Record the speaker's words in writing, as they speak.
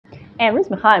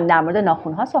امروز میخوایم در مورد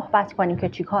ناخن‌ها صحبت کنیم که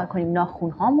چیکار کنیم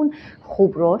ناخن‌هامون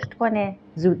خوب رشد کنه،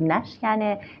 زود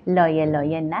نشکنه، لایه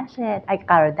لایه نشه، اگه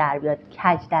قرار در بیاد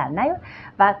کج در نیاد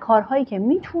و کارهایی که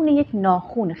میتونه یک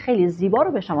ناخن خیلی زیبا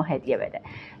رو به شما هدیه بده.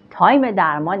 تایم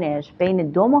درمانش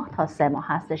بین 2 ماه تا 3 ماه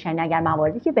هستش، یعنی اگر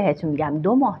مواردی که بهتون میگم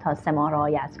 2 ماه تا 3 ماه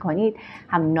رعایت کنید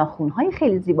هم ناخن‌های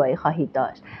خیلی زیبایی خواهید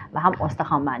داشت و هم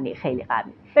استخوان‌بندی خیلی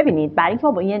قوی. ببینید برای اینکه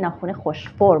ما با یه ناخن خوش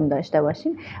فرم داشته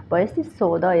باشیم بایستی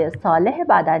سودای صالح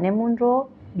بدنمون رو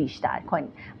بیشتر کنیم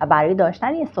و برای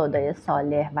داشتن یه سودای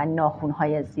صالح و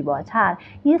ناخن‌های زیباتر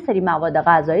یه سری مواد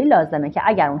غذایی لازمه که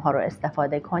اگر اونها رو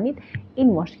استفاده کنید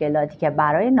این مشکلاتی که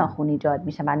برای ناخن ایجاد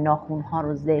میشه و ناخن‌ها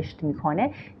رو زشت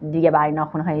میکنه دیگه برای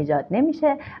ناخن‌ها ایجاد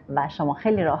نمیشه و شما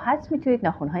خیلی راحت میتونید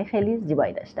ناخن‌های خیلی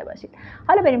زیبایی داشته باشید.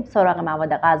 حالا بریم سراغ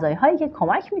مواد غذایی هایی که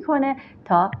کمک میکنه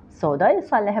تا سودای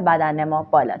صالح بدن ما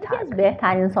بالاتر. از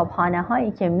بهترین صبحانه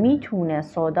هایی که میتونه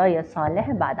سودای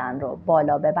صالح بدن رو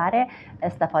بالا ببره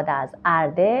استفاده از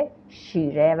ارده،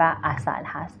 شیره و عسل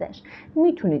هستش.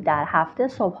 میتونید در هفته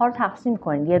صبح‌ها رو تقسیم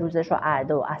کنید، یه روزش رو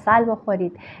ارده و عسل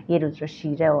بخورید، یه روز رو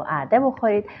شیره و ارده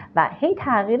بخورید و هی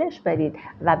تغییرش بدید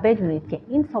و بدونید که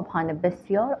این صبحانه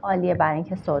بسیار عالیه برای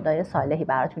اینکه سودای صالحی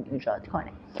براتون ایجاد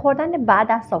کنه. خوردن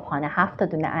بعد از صبحانه 7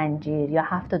 دونه انجیر یا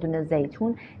 7 دونه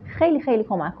زیتون خیلی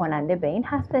کمک کننده به این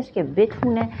هستش که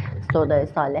بتونه سودای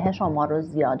صالح شما رو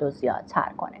زیاد و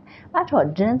زیادتر کنه. بچه‌ها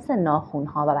جنس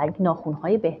ناخن‌ها و برای اینکه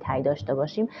ناخن‌های بهتری داشته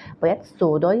باشیم باید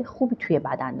سودای خوبی توی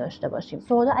بدن داشته باشیم.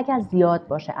 سودا اگر زیاد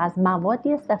باشه از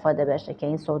موادی استفاده بشه که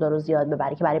این سودا رو زیاد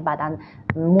ببره که برای بدن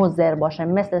مضر باشه،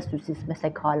 مثل سوسیس، مثل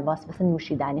کالباس، مثل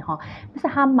نوشیدنی ها، مثل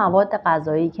هم مواد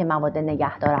غذایی که مواد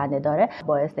نگهدارنده داره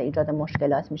باعث ایجاد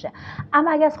مشکلات میشه.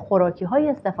 اما اگر از خوراکی های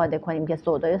استفاده کنیم که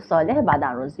سودای صالح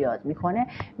بدن رو زیاد میکنه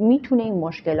میتونه این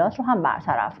مشکلات رو هم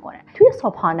برطرف کنه. توی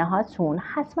صبحانه هاتون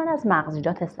حتما از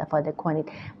مغزیجات استفاده کنید،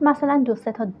 مثلا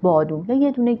 2-3 تا بادوم یا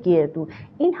یه دونه گردو،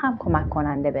 این هم کمک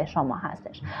کننده به شما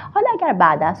هستش. حالا اگر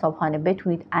بعد از صبحانه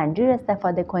بتونید انجیر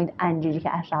استفاده کنید، انجیری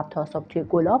که از شب تا صبح توی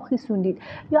گلاب خیسوندید،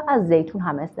 یا از زیتون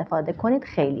هم استفاده کنید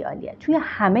خیلی عالیه. توی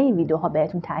همه ویدیوها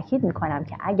بهتون تاکید میکنم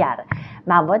که اگر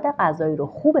مواد غذایی رو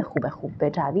خوب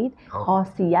بجوید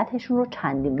خاصیتشون رو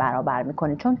چندین برابر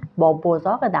میکنه، چون با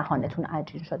بزاق دهانتون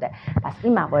اجیر شده. پس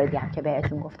این مواردی هم که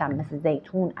بهتون گفتم مثل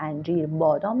زیتون، انجیر،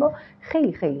 بادام رو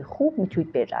خیلی خوب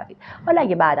میتونید بجوید. حالا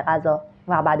اگه بعد غذا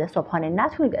و بعد صبحانه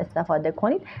نتونید استفاده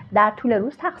کنید در طول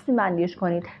روز تقسیم بندیش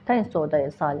کنید تا این سودای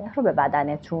صالح رو به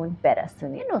بدنتون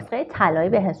برسونید. این نسخه طلایی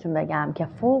بهتون بگم که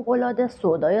فوق العاده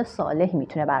سودای صالح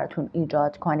میتونه براتون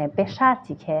ایجاد کنه، به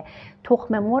شرطی که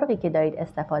تخم مرغی که دارید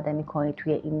استفاده میکنید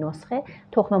توی این نسخه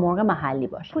تخم مرغ محلی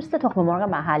باشه. پوست تخم مرغ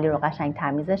محلی رو قشنگ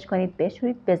تمیزش کنید،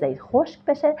 بشورید، بذارید خشک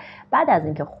بشه. بعد از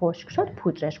اینکه خشک شد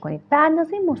پودرش کنید به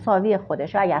اندازه مساوی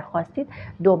خودش، اگر خواستید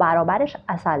 2 برابرش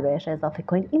عسل بهش اضافه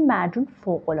کنید. این معجون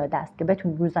فوق العاده است که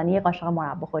بتونید روزانه یه قاشق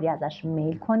مرباخوری ازش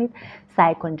میل کنید.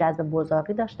 سعی کنید جذب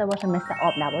بزاقی داشته باشه، مثل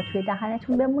آب نبات توی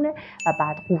دهنتون بمونه و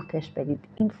بعد قورتش بدید.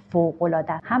 این فوق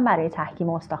العاده هم برای تحکیم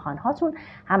استخوان‌هاتون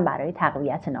هم برای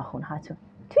تقویت ناخن‌هاتون.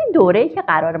 توی دوره‌ای که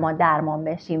قرار ما درمان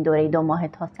بشیم، دوره 2 ماه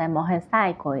تا 3 ماه،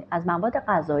 سعی کنید از مواد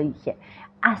غذایی که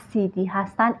اسیدی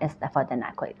هستن استفاده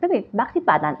نکنید. ببینید وقتی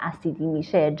بدن اسیدی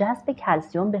میشه جذب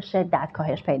کلسیم به شدت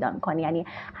کاهش پیدا میکنه، یعنی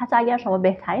حتی اگر شما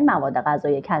بهترین مواد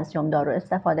غذایی کلسیم دار رو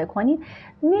استفاده کنید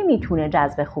نمیتونه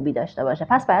جذب خوبی داشته باشه.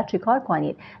 پس باید چیکار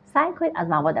کنید؟ سعی کنید از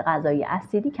مواد غذایی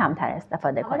اسیدی کمتر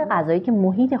استفاده کنید. مواد غذایی که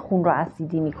محیط خون رو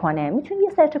اسیدی میکنه میتونید یه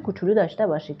سرچ کوچولو داشته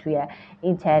باشید توی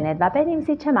اینترنت و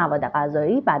بنویسید چه مواد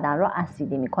غذایی بدن رو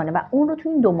اسیدی میکنه و اون رو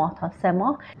توی این 2 ماه تا 3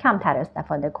 ماه کمتر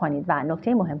استفاده کنید. و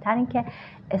نکته مهمتر این که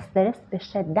استرس به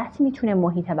شدت میتونه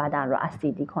محیط بدن رو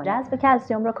اسیدی کنه، جذب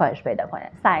کلسیم رو کاهش پیدا کنه.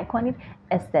 سعی کنید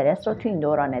استرس رو تو این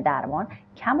دوران درمان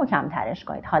کمترش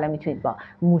کنید. حالا میتونید با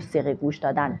موسیقی گوش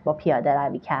دادن، با پیاده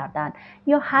روی کردن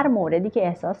یا هر موردی که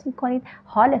احساس میکنید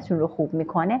حالتون رو خوب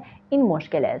میکنه این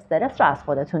مشکل استرس رو از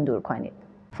خودتون دور کنید.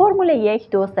 فرمول 1،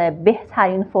 2، 3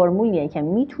 بهترین فرمولیه که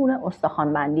میتونه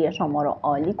استخوان‌بندی شما رو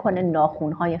عالی کنه،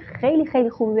 ناخن‌های خیلی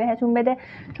خوبی بهتون بده،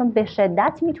 چون به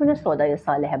شدت میتونه سودای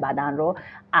صالح بدن رو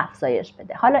افزایش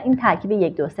بده. حالا این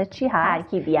ترکیب 1، 2، 3 چی هست؟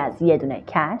 ترکیبی از 1 دونه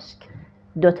کشک،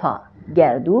 2 تا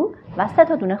گردو و 3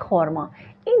 تا دونه خرما.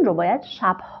 این رو باید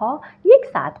شبها 1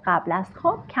 ساعت قبل از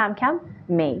خواب کم کم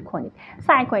میل کنید.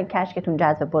 سعی کنید کشکتون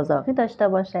جذب بزاقی داشته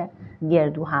باشه،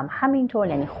 گردو هم همینطور،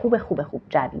 یعنی خوب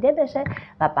جویده بشه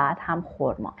و بعد هم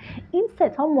خرما. این 3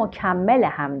 تا مکمل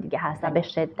همدیگه هستن به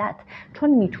شدت، چون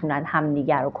میتونن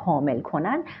همدیگه رو کامل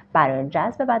کنن برای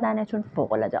جذب بدنتون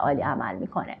فوق العاده عالی عمل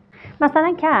میکنه.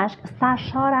 مثلا کشک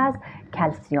سرشار از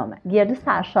کلسیومه، گردو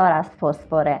سرشار از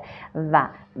فسفره و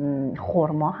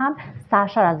خرما هم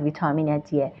سرشار از ویتامین D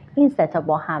ذاتیه. این سه تا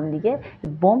با هم دیگه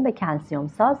بمب کلسیم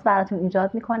ساز براتون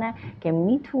ایجاد میکنه که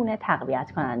میتونه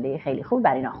تقویت کننده خیلی خوب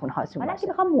برای ناخن‌هاتون باشه. حالا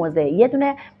میخوام موضع یه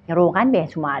دونه روغن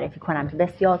بهتون معرفی کنم که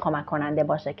بسیار کمک کننده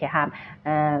باشه که هم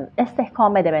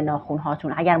استحکام بده به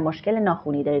ناخن‌هاتون. اگر مشکل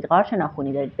ناخنی دارید، قارچ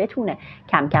ناخنی دارید، بتونه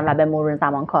کم کم و به مرور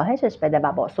زمان کاهشش بده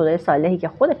و با سودای صالحی که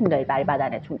خودتون دارید برای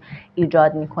بدنتون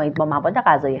ایجاد میکنید با مواد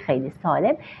غذایی خیلی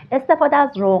سالم، استفاده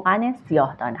از روغن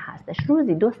سیاه‌دانه هستش.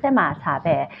 روزی 2-3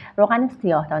 مرتبه روغن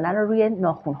سیاه‌دانه رو روی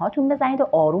ناخن‌هاتون بزنید و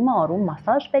آروم آروم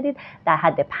ماساژ بدید در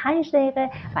حد 5 دقیقه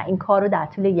و این کار رو در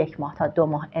طول 1 ماه تا 2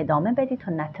 ماه ادامه بدید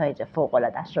تا نتایج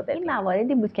فوق‌العاده‌اش رو ببینید. این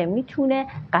مواردی بود که میتونه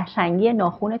قشنگی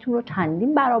ناخنتون رو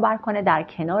چندین برابر کنه. در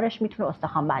کنارش میتونه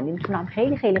استخوان بندی میتونم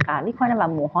خیلی خیلی قوی کنه و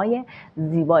موهای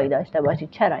زیبایی داشته باشید.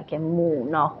 چرا که مو،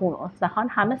 ناخن، استخوان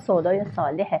همه سودای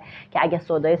صالحه که اگه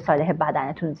سودای صالح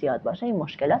بدنتون زیاد باشه این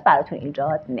مشکلات براتون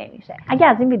ایجاد نمیشه. اگه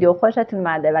از این ویدیو خوشتون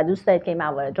اومده و دوست دارید که این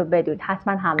موارد رو بدونید،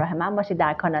 حتما همراه من باشید،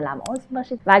 در کانالم عضو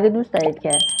باشید و اگه دوست دارید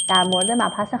که در مورد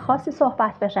مبحث خاصی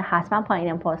صحبت بشه، حتما پایین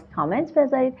این پست کامنت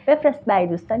بذارید. بفرست برای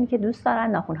دوستانی که دوست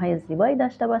دارن ناخن‌های زیبایی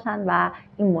داشته باشن و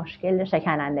این مشکل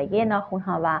شکنندگی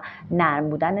ناخن‌ها و نرم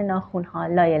بودن ناخن‌ها،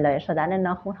 لایه لایه شدن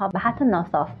ناخن‌ها و حتی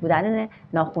ناصاف بودن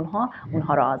ناخن‌ها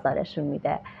اونها رو آزارشون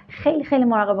میده. خیلی خیلی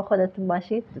مراقب خودتون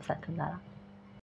باشید. دوستتون دارم.